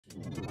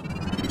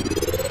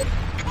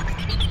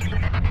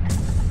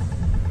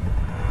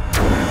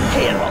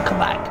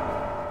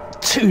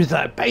to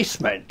the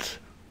basement.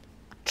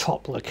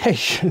 Top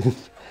location.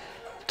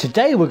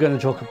 Today we're going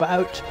to talk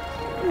about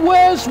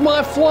where's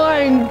my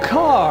flying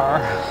car?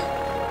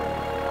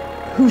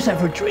 Who's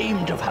ever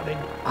dreamed of having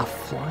a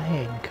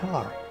flying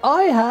car?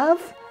 I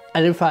have,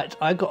 and in fact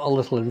I got a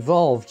little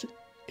involved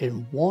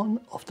in one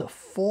of the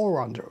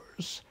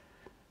forerunners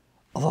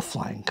of a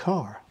flying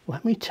car.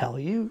 Let me tell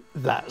you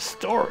that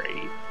story.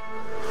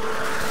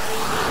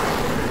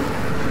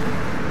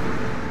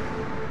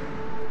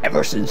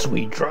 Ever since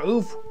we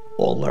drove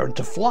or learned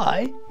to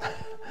fly,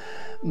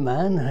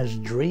 man has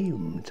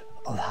dreamed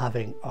of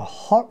having a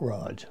hot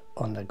rod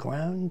on the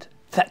ground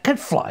that could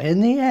fly in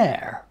the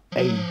air.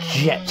 A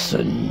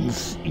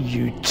Jetsons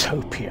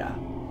utopia.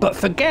 But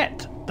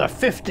forget the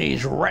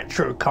 50s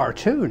retro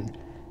cartoon.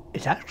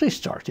 It actually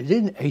started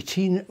in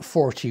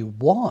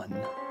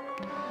 1841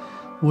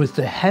 with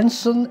the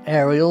Henson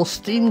aerial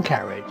steam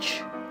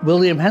carriage.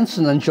 William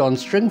Henson and John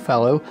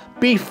Stringfellow,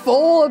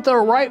 before the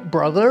Wright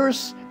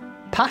brothers,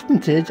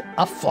 patented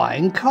a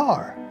flying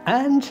car,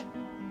 and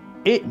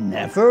it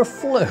never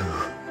flew.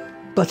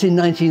 But in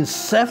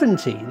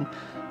 1917,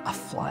 a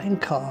flying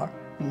car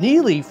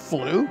nearly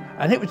flew,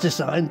 and it was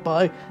designed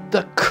by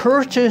the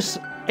Curtiss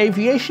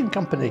Aviation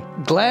Company.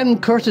 Glenn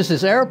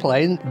Curtiss's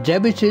airplane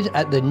debuted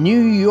at the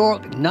New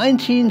York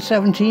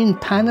 1917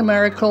 Pan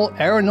American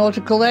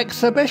Aeronautical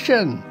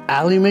Exhibition.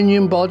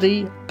 Aluminium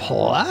body,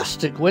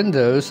 plastic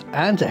windows,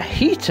 and a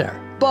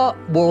heater. But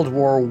World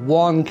War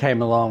I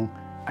came along,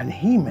 and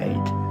he made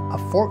a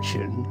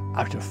fortune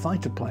out of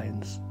fighter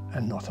planes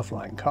and not a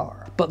flying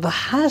car. But there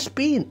has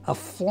been a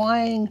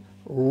flying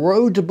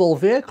roadable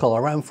vehicle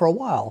around for a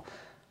while,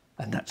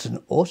 and that's an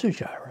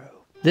autogyro.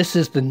 This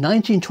is the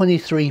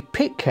 1923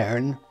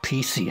 Pitcairn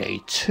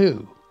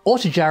PCA-2.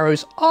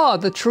 Autogyros are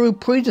the true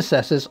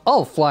predecessors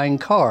of flying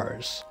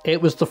cars.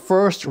 It was the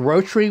first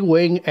rotary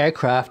wing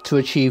aircraft to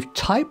achieve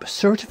type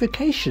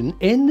certification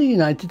in the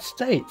United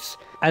States,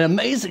 and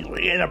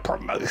amazingly, in a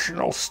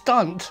promotional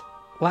stunt,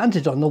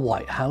 landed on the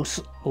White House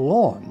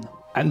lawn.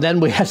 And then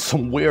we had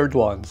some weird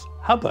ones.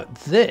 How about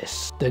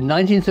this? The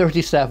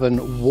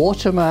 1937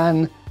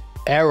 Waterman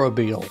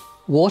Aerobeel.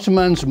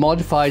 Waterman's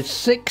modified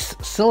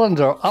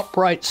 6-cylinder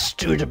upright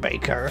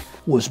Studebaker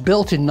was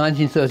built in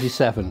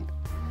 1937.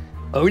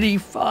 Only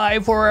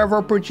 5 were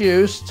ever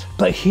produced,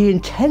 but he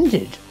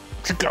intended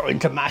to go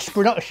into mass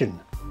production.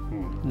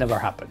 Never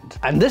happened.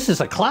 And this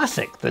is a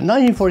classic, the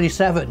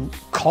 1947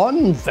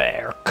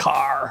 Convair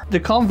car. The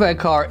Convair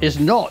car is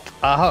not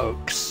a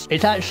hoax.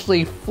 It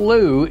actually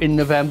flew in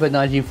November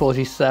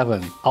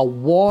 1947. A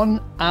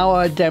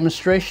 1-hour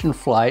demonstration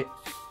flight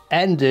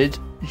ended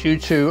due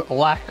to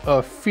lack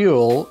of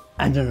fuel,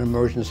 and an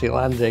emergency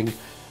landing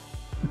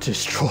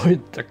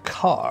destroyed the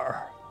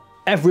car.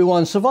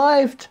 Everyone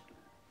survived,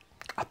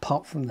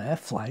 apart from their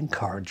flying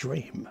car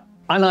dream.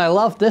 And I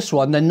love this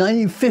one, the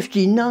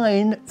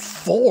 1959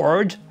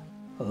 Ford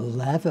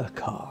leather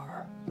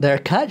car. Their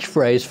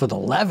catchphrase for the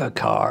leather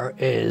car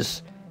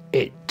is,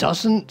 "It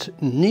doesn't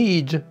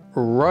need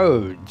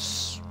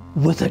roads."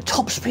 With a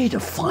top speed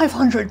of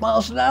 500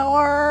 miles an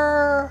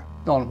hour,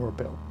 none were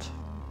built.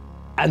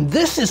 And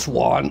this is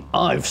one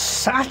I've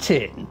sat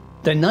in,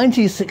 the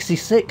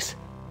 1966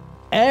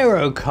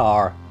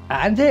 Aerocar,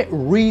 and it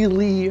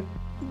really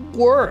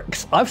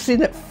works. I've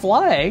seen it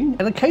flying,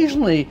 and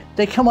occasionally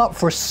they come up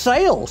for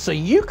sale, so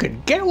you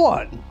could get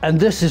one. And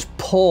this is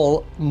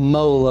Paul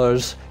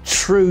Moeller's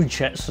true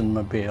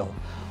Jetsonmobile.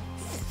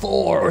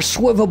 4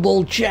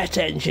 swivelable jet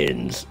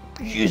engines,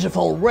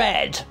 beautiful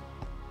red.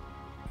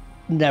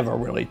 Never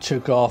really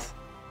took off,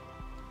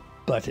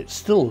 but it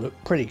still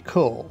looked pretty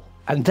cool.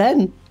 And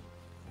then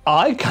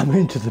I come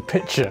into the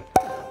picture.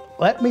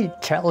 Let me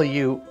tell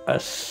you a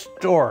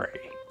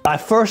story. I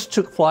first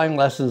took flying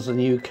lessons in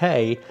the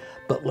UK,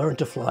 but learned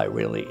to fly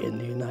really in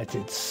the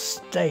United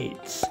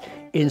States,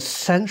 in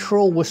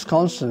central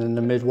Wisconsin in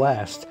the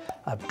Midwest,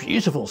 a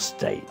beautiful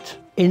state,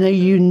 in a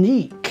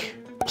unique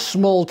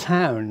small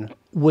town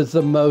with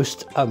the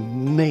most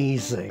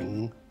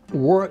amazing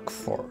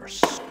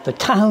workforce. The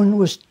town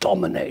was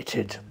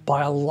dominated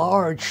by a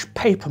large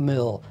paper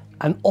mill,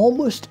 and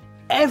almost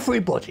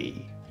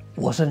everybody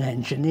was an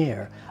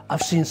engineer.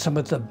 I've seen some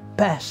of the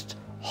best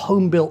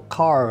home-built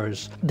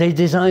cars. They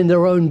designed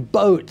their own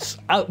boats,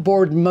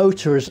 outboard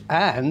motors,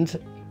 and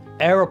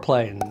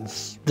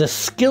airplanes. The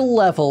skill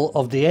level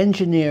of the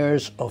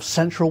engineers of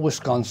central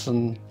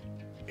Wisconsin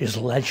is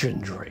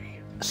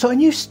legendary. So a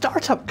new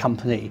startup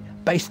company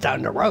based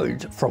down the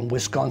road from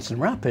Wisconsin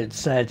Rapids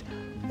said,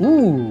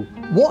 "Ooh,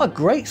 what a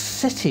great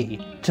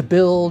city to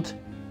build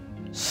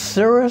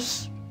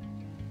Cirrus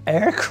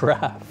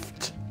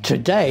aircraft."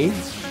 Today,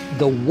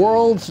 the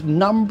world's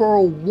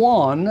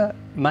 #1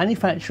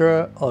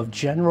 manufacturer of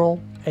general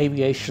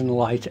aviation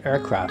light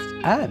aircraft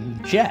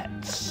and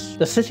jets.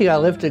 The city I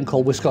lived in,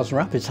 called Wisconsin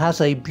Rapids, has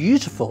a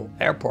beautiful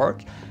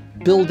airport,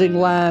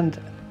 building land,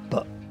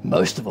 but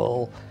most of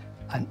all,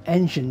 an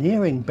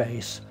engineering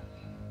base,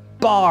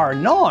 bar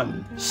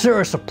none.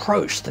 Cirrus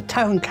approached the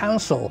town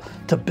council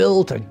to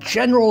build a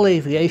general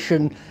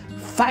aviation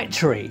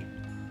factory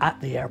at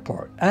the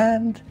airport,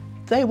 and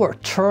they were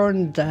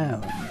turned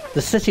down.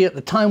 The city at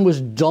the time was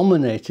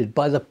dominated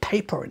by the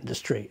paper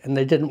industry, and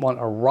they didn't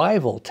want a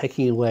rival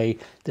taking away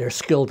their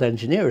skilled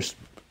engineers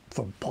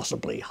for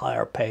possibly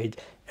higher paid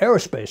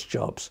aerospace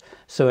jobs,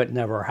 so it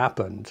never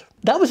happened.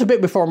 That was a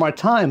bit before my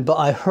time, but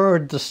I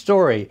heard the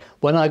story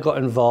when I got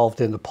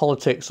involved in the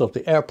politics of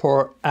the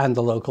airport and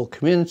the local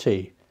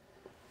community.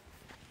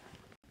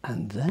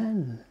 And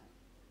then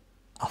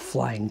a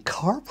flying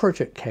car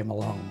project came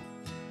along.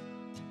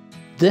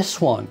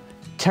 This one,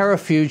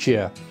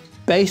 Terrafugia,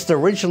 based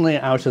originally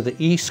out of the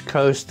east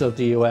coast of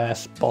the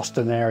US,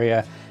 Boston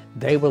area,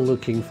 they were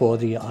looking for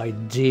the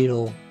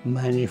ideal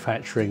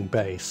manufacturing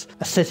base.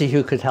 A city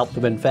who could help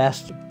them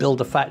invest,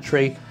 build a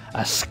factory,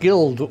 a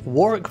skilled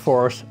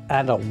workforce,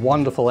 and a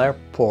wonderful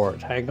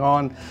airport. Hang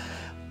on,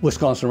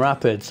 Wisconsin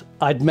Rapids.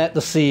 I'd met the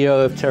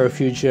CEO of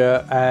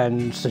Terrafugia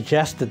and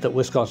suggested that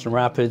Wisconsin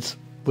Rapids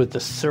with the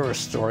Cirrus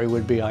story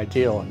would be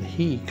ideal, and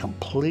he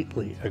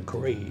completely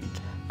agreed.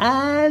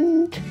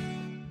 And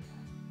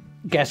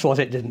guess what?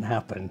 It didn't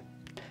happen.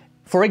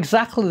 For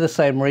exactly the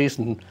same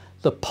reason,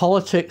 the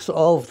politics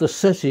of the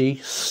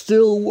city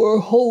still were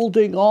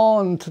holding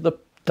on to the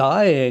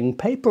dying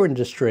paper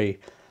industry.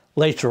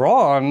 Later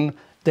on,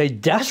 they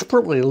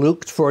desperately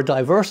looked for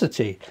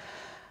diversity.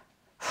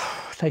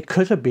 They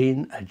could have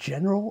been a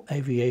general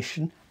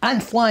aviation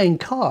and flying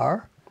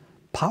car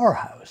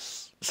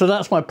powerhouse. So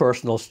that's my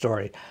personal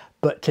story.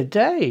 But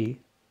today,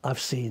 I've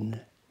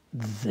seen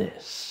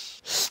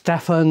this.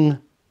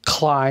 Stefan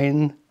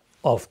Klein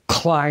of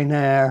Klein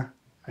Air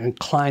and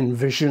Klein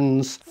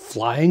Vision's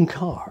flying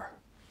car.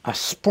 A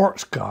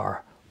sports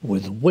car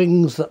with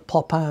wings that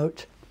pop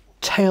out,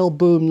 tail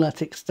boom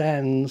that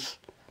extends.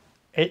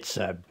 It's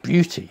a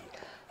beauty.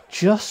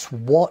 Just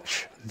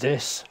watch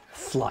this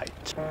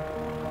flight.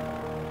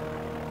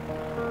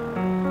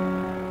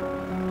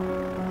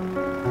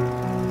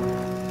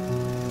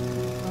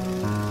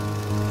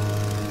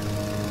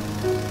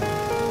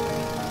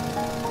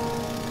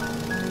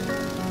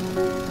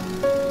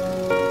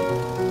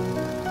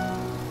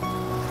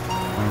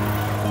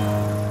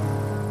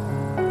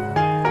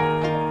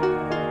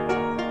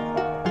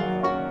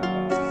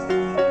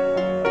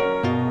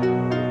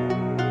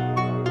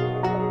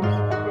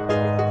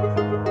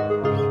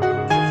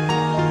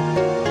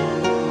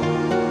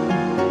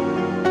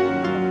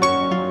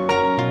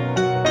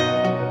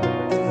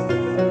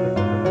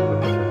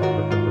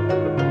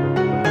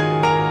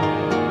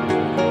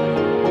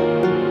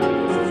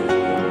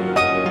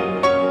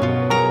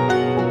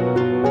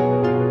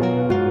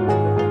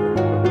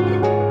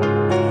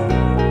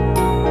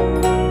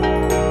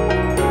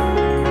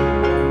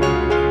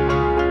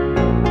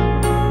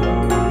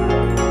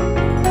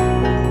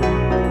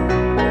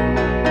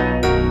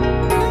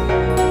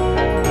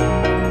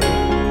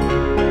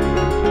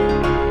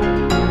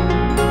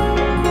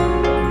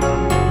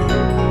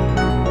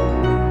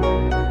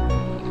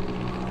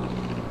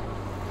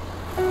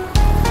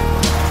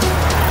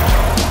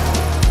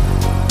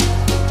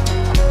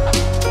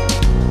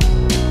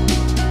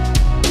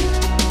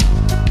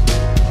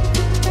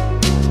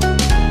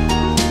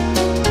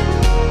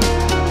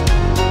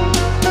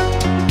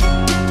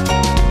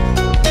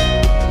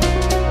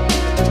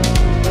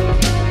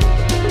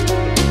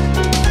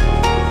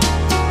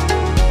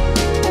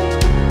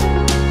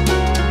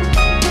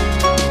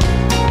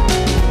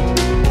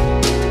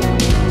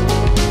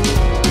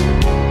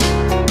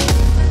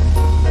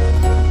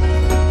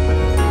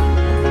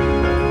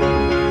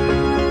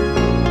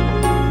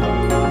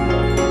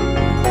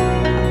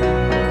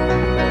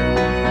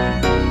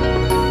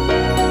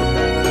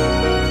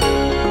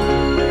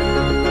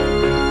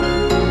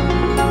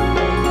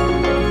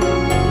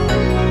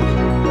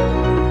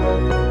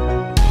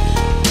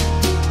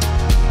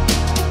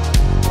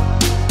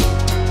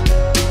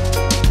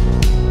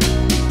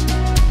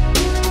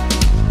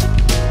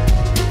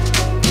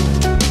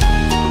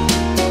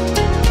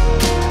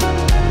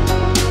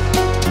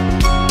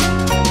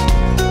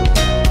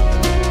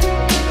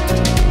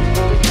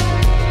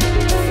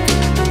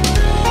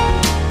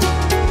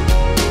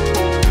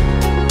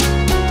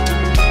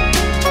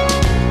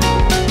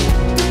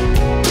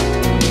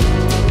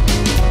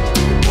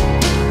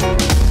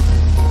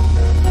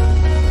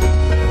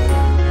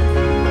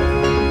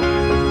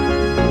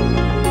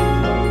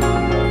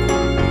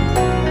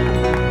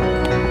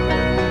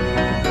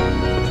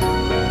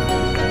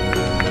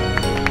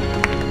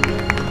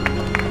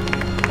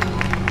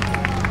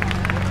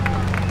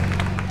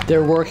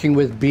 They're working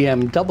with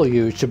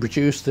BMW to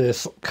produce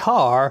this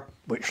car,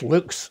 which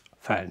looks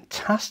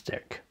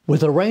fantastic,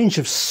 with a range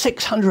of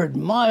 600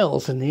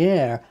 miles in the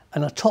air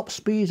and a top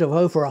speed of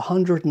over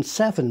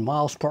 107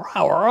 miles per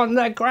hour on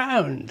the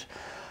ground.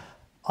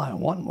 I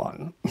want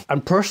one.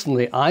 And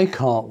personally, I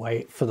can't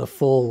wait for the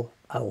full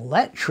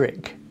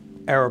electric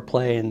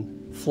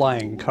airplane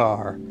flying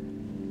car,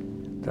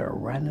 the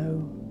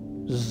Renault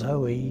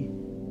Zoe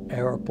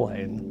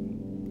airplane.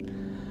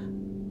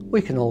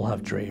 We can all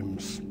have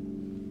dreams.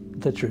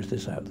 The truth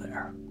is out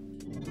there.